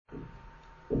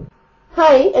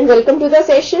Hi and welcome to the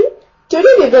session.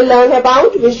 Today we will learn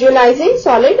about visualizing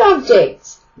solid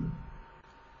objects.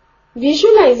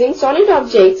 Visualizing solid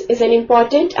objects is an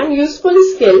important and useful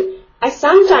skill, as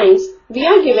sometimes we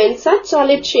are given such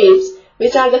solid shapes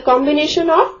which are the combination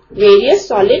of various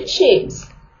solid shapes.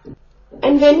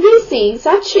 And when we see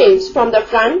such shapes from the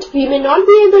front, we may not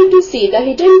be able to see the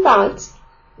hidden parts.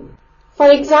 For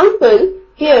example,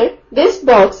 here this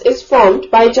box is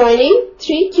formed by joining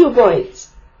three cuboids.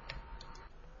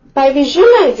 By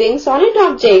visualizing solid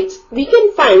objects, we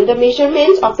can find the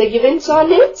measurements of the given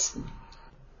solids.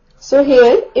 So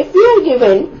here, if we are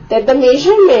given that the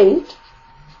measurement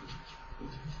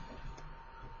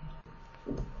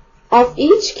of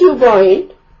each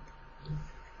cuboid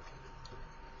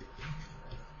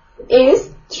is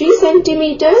 3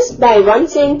 centimeters by 1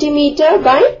 centimeter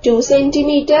by 2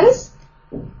 centimeters,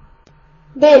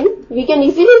 then we can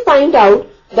easily find out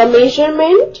the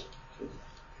measurement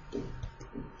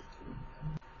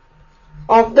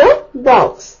of the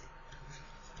box.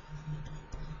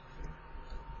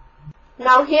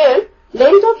 Now here,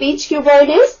 length of each cuboid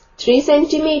is 3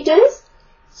 centimeters.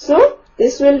 So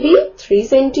this will be 3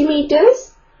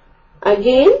 centimeters.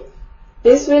 Again,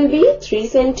 this will be 3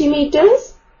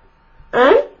 centimeters.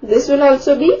 And this will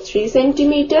also be 3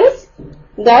 centimeters.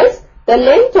 Thus, the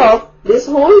length of this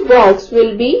whole box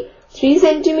will be 3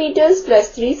 centimeters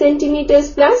plus 3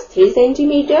 centimeters plus 3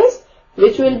 centimeters,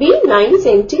 which will be 9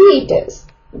 centimeters.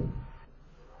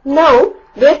 Now,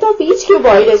 breadth of each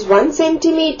cuboid is 1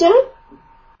 centimeter.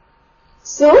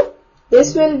 So,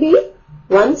 this will be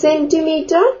 1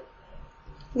 centimeter,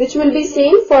 which will be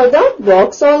same for the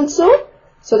box also.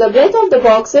 So, the breadth of the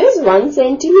box is 1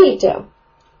 centimeter.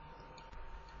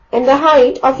 And the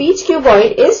height of each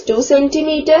cuboid is 2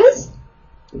 centimeters.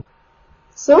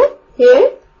 So,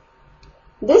 here,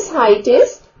 this height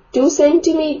is 2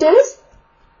 centimeters.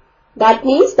 That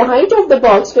means the height of the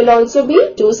box will also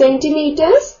be 2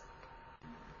 centimeters.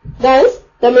 Thus,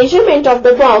 the measurement of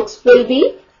the box will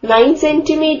be 9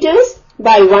 centimeters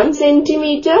by 1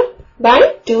 centimeter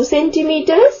by 2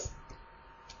 centimeters.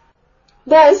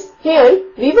 Thus, here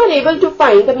we were able to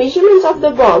find the measurements of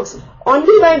the box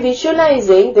only by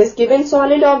visualizing this given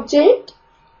solid object.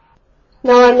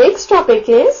 Now our next topic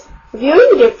is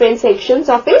viewing different sections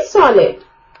of a solid.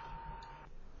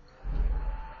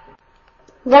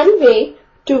 One way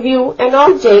to view an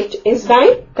object is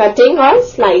by cutting or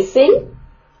slicing.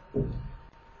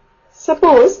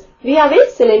 Suppose we have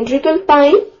a cylindrical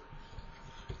pipe.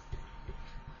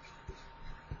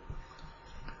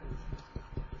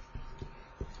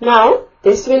 Now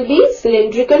this will be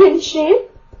cylindrical in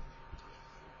shape.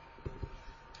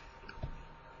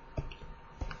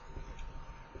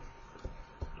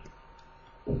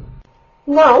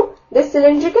 Now this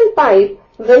cylindrical pipe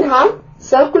will have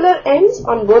circular ends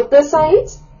on both the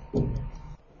sides.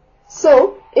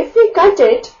 So, if we cut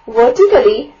it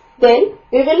vertically, then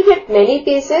we will get many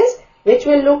pieces which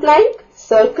will look like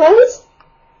circles,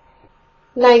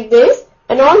 like this,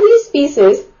 and all these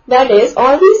pieces, that is,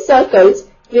 all these circles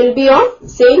will be of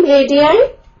same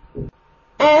radii,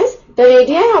 as the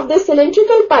radii of the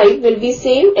cylindrical pipe will be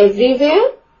same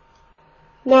everywhere.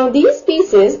 Now, these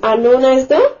pieces are known as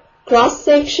the cross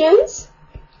sections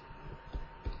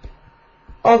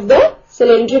of the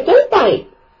cylindrical pipe.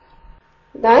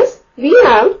 Thus, we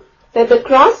have that the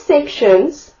cross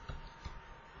sections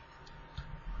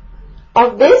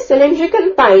of this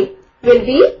cylindrical pipe will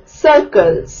be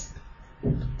circles.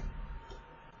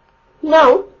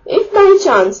 Now, if by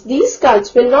chance these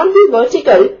cuts will not be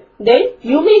vertical, then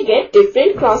you may get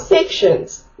different cross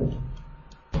sections.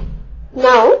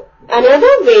 Now,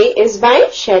 another way is by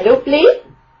shadow play.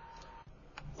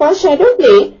 For shadow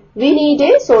play, we need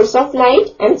a source of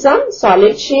light and some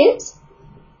solid shapes.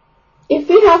 If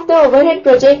we have the overhead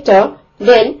projector,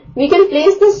 then we can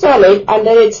place the solid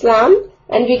under its lamp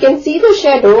and we can see the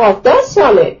shadow of the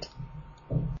solid.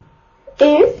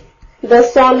 If the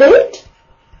solid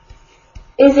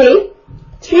is a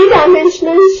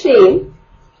three-dimensional shape,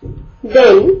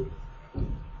 then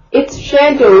its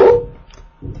shadow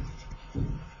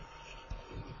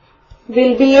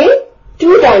will be a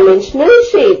two-dimensional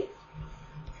shape.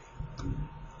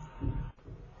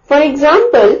 For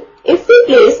example, if we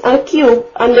place a cube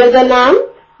under the lamp,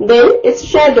 then its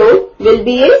shadow will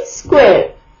be a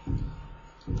square.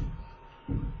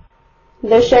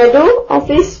 The shadow of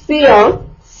a sphere,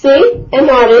 say an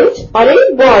orange or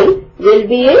a ball, will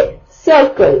be a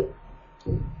circle.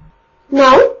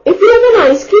 Now, if we have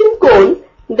an ice cream cone,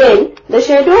 then the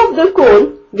shadow of the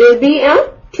cone will be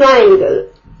a triangle.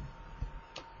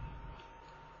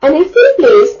 And if we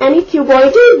place any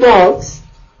cuboidal box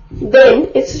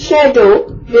then its shadow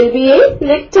will be a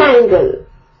rectangle.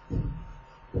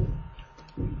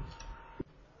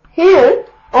 Here,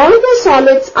 all the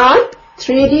solids are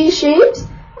 3D shapes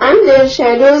and their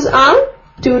shadows are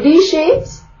 2D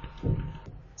shapes.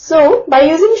 So, by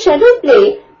using shadow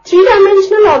play,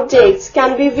 three-dimensional objects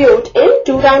can be viewed in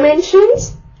 2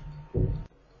 dimensions.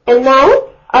 And now,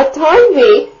 a third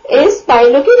way is by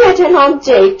looking at an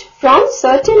object from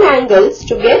certain angles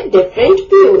to get different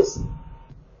views.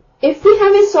 If we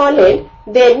have a solid,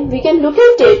 then we can look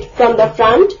at it from the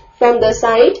front, from the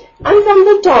side and from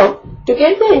the top to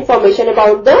get the information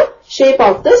about the shape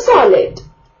of the solid.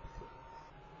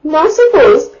 Now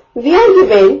suppose we are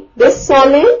given this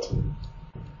solid.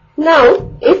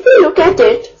 Now if we look at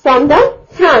it from the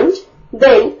front,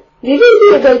 then we will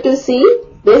be able to see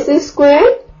this is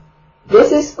square,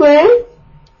 this is square,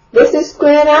 this is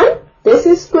square and this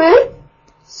is square.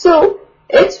 So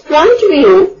its front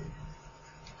view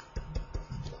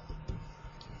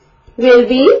will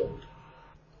be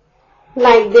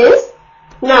like this.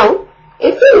 Now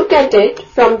if we look at it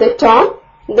from the top,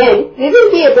 then we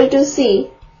will be able to see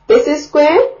this is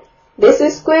square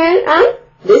and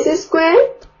this is square.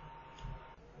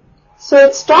 So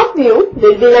its top view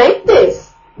will be like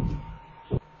this.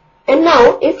 And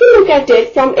now if we look at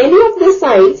it from any of the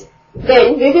sides,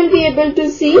 then we will be able to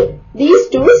see these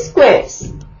two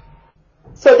squares.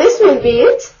 So this will be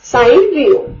its side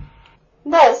view.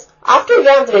 Thus, after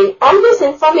gathering all this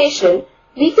information,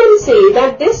 we can say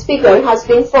that this figure has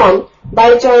been formed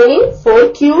by joining 4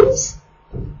 cubes.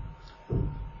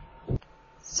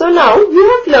 So now you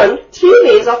have learned 3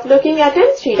 ways of looking at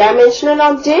a 3-dimensional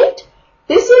object.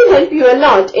 This will help you a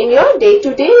lot in your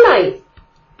day-to-day life.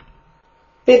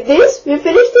 With this, we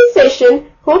finish this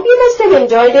session. Hope you must have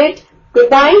enjoyed it.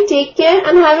 Goodbye, take care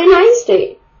and have a nice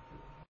day.